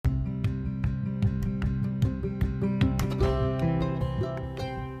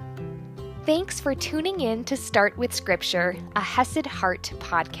Thanks for tuning in to Start with Scripture, a Hesed Heart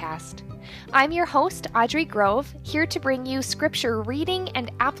podcast. I'm your host, Audrey Grove, here to bring you scripture reading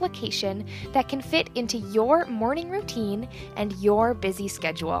and application that can fit into your morning routine and your busy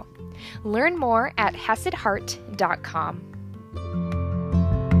schedule. Learn more at HesedHeart.com.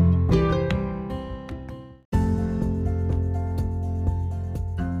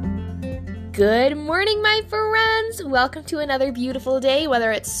 Good morning, my friends! Welcome to another beautiful day,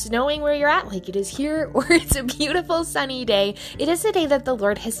 whether it's snowing where you're at, like it is here, or it's a beautiful sunny day. It is a day that the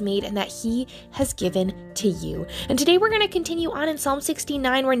Lord has made and that He has given to you. And today we're going to continue on in Psalm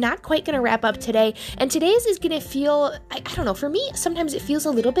 69. We're not quite going to wrap up today. And today's is going to feel, I don't know, for me, sometimes it feels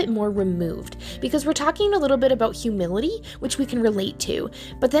a little bit more removed because we're talking a little bit about humility, which we can relate to.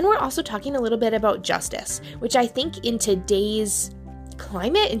 But then we're also talking a little bit about justice, which I think in today's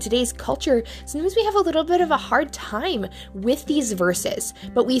climate, in today's culture, sometimes we have a little bit of a hard time with these verses,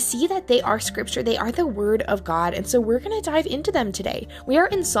 but we see that they are scripture, they are the word of God, and so we're going to dive into them today. We are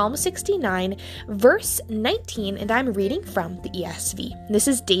in Psalm 69, verse 19, and I'm reading from the ESV. This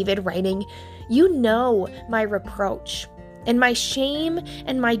is David writing, "You know my reproach, and my shame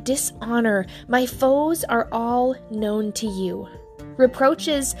and my dishonor, my foes are all known to you.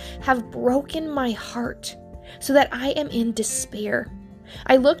 Reproaches have broken my heart, so that I am in despair.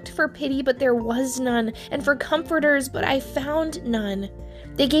 I looked for pity, but there was none, and for comforters, but I found none.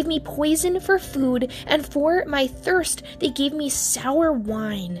 They gave me poison for food, and for my thirst, they gave me sour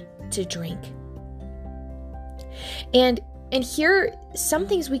wine to drink." And here, some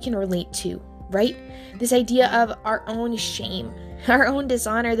things we can relate to, right? This idea of our own shame, our own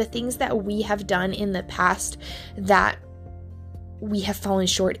dishonor, the things that we have done in the past that we have fallen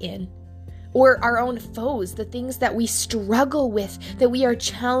short in. Or our own foes, the things that we struggle with, that we are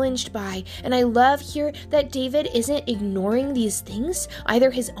challenged by. And I love here that David isn't ignoring these things,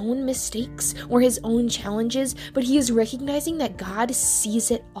 either his own mistakes or his own challenges, but he is recognizing that God sees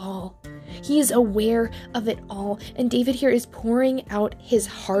it all. He is aware of it all. And David here is pouring out his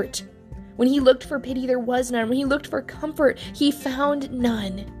heart. When he looked for pity, there was none. When he looked for comfort, he found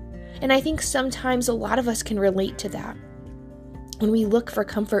none. And I think sometimes a lot of us can relate to that. When we look for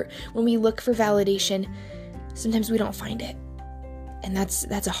comfort, when we look for validation, sometimes we don't find it. And that's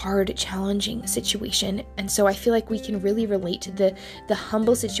a hard, challenging situation. And so I feel like we can really relate to the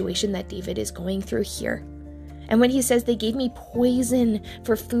humble situation that David is going through here. And when he says, "They gave me poison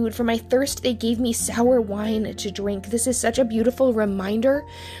for food, for my thirst they gave me sour wine to drink," this is such a beautiful reminder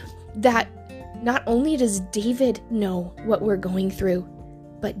that not only does David know what we're going through,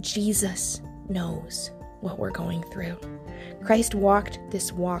 but Jesus knows what we're going through. Christ walked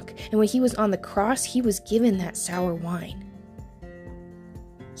this walk, and when he was on the cross, he was given that sour wine.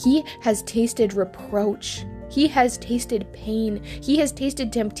 He has tasted reproach. He has tasted pain. He has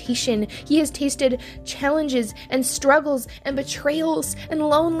tasted temptation. He has tasted challenges and struggles and betrayals and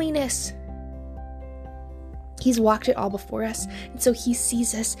loneliness. He's walked it all before us, and so he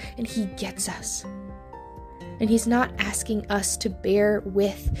sees us and he gets us. And he's not asking us to bear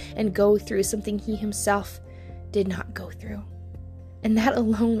with and go through something he himself did not go through. And that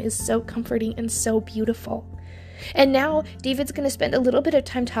alone is so comforting and so beautiful. And now David's going to spend a little bit of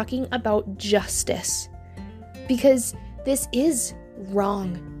time talking about justice, because this is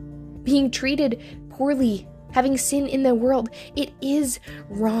wrong. Being treated poorly, having sin in the world, it is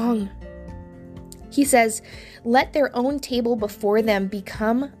wrong. He says, "Let their own table before them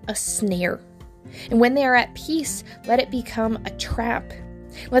become a snare, and when they are at peace, let it become a trap.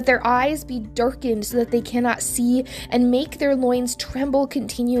 Let their eyes be darkened so that they cannot see, and make their loins tremble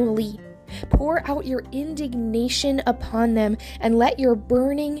continually. Pour out your indignation upon them, and let your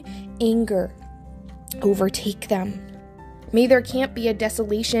burning anger overtake them. May their camp be a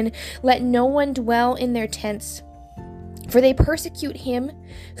desolation. Let no one dwell in their tents. For they persecute him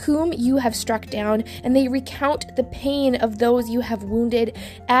whom you have struck down, and they recount the pain of those you have wounded.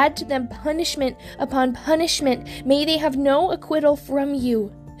 Add to them punishment upon punishment. May they have no acquittal from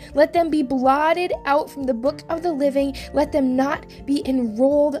you. Let them be blotted out from the book of the living. Let them not be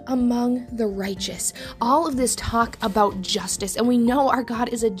enrolled among the righteous." All of this talk about justice, and we know our God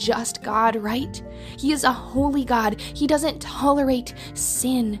is a just God, right? He is a holy God. He doesn't tolerate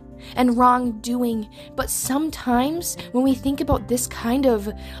sin and wrongdoing. But sometimes when we think about this kind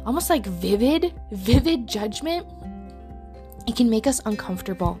of almost like vivid judgment, it can make us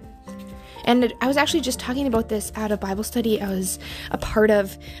uncomfortable. And I was actually just talking about this at a Bible study I was a part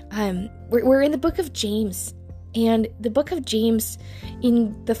of. We're in the book of James. And the book of James,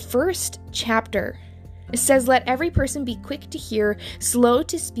 in the first chapter, it says, "Let every person be quick to hear, slow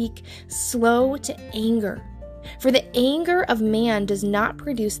to speak, slow to anger." For the anger of man does not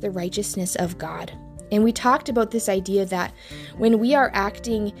produce the righteousness of God. And we talked about this idea that when we are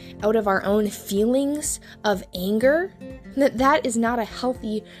acting out of our own feelings of anger, that is not a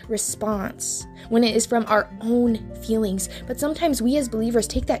healthy response when it is from our own feelings. But sometimes we as believers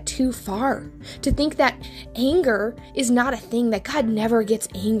take that too far to think that anger is not a thing, that God never gets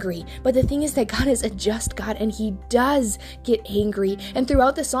angry. But the thing is that God is a just God and he does get angry. And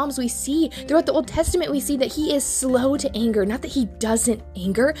throughout the Psalms throughout the Old Testament, we see that he is slow to anger. Not that he doesn't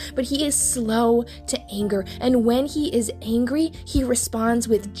anger, but he is slow to anger. And when he is angry, he responds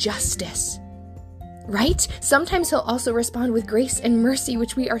with justice. Right? Sometimes he'll also respond with grace and mercy,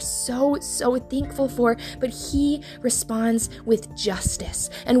 which we are so thankful for, but he responds with justice.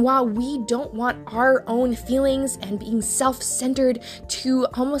 And while we don't want our own feelings and being self-centered to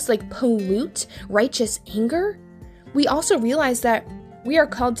almost like pollute righteous anger, we also realize that we are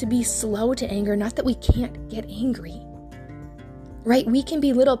called to be slow to anger, not that we can't get angry. Right? We can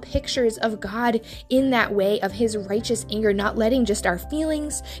be little pictures of God in that way, of his righteous anger, not letting just our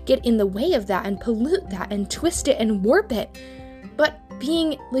feelings get in the way of that and pollute that and twist it and warp it, but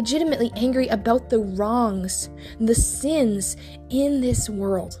being legitimately angry about the wrongs, the sins in this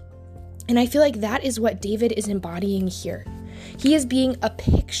world. And I feel like that is what David is embodying here. He is being a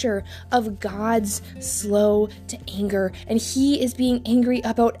picture of God's slow to anger, and he is being angry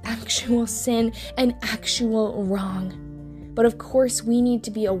about actual sin and actual wrong. But of course, we need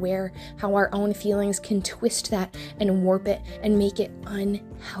to be aware how our own feelings can twist that and warp it and make it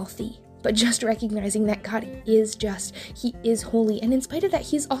unhealthy. But just recognizing that God is just, he is holy, and in spite of that,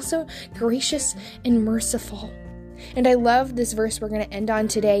 he's also gracious and merciful. And I love this verse we're going to end on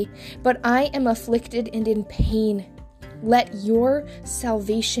today. But I am afflicted and in pain. Let your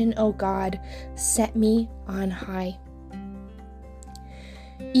salvation, O God, set me on high.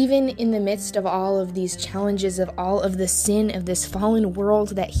 Even in the midst of all of these challenges, of all of the sin of this fallen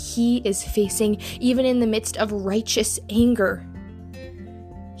world that he is facing, even in the midst of righteous anger,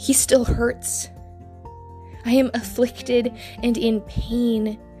 he still hurts. I am afflicted and in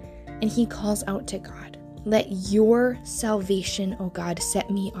pain, and he calls out to God. Let your salvation, O God,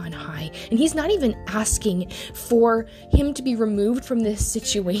 set me on high. And he's not even asking for him to be removed from this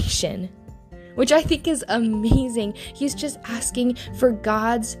situation, which I think is amazing. He's just asking for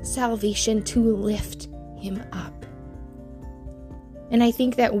God's salvation to lift him up. And I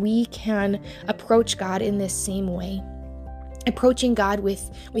think that we can approach God in this same way. Approaching God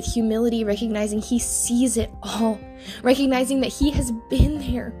with humility, recognizing he sees it all, recognizing that he has been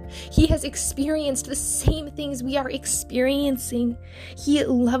there. He has experienced the same things we are experiencing. He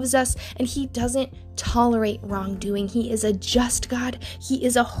loves us and he doesn't tolerate wrongdoing. He is a just God. He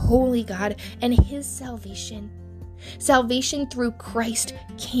is a holy God, and his salvation through Christ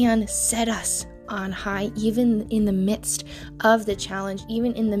can set us on high, even in the midst of the challenge,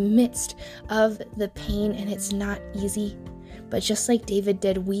 even in the midst of the pain, and it's not easy. But just like David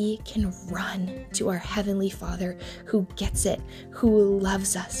did, we can run to our Heavenly Father who gets it, who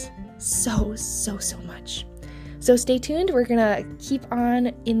loves us so much. So stay tuned. We're going to keep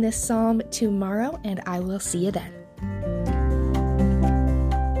on in this psalm tomorrow, and I will see you then.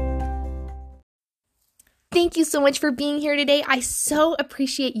 Thank you so much for being here today. I so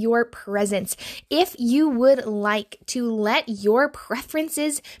appreciate your presence. If you would like to let your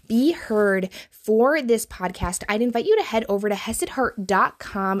preferences be heard for this podcast, I'd invite you to head over to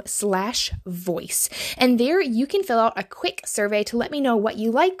hesedheart.com/voice. And there you can fill out a quick survey to let me know what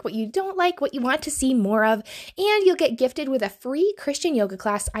you like, what you don't like, what you want to see more of, and you'll get gifted with a free Christian yoga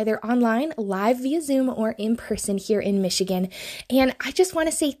class, either online, live via Zoom, or in person here in Michigan. And I just want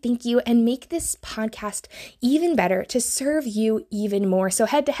to say thank you and make this podcast even better to serve you even more. So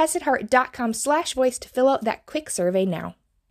head to hesedheart.com/voice to fill out that quick survey now.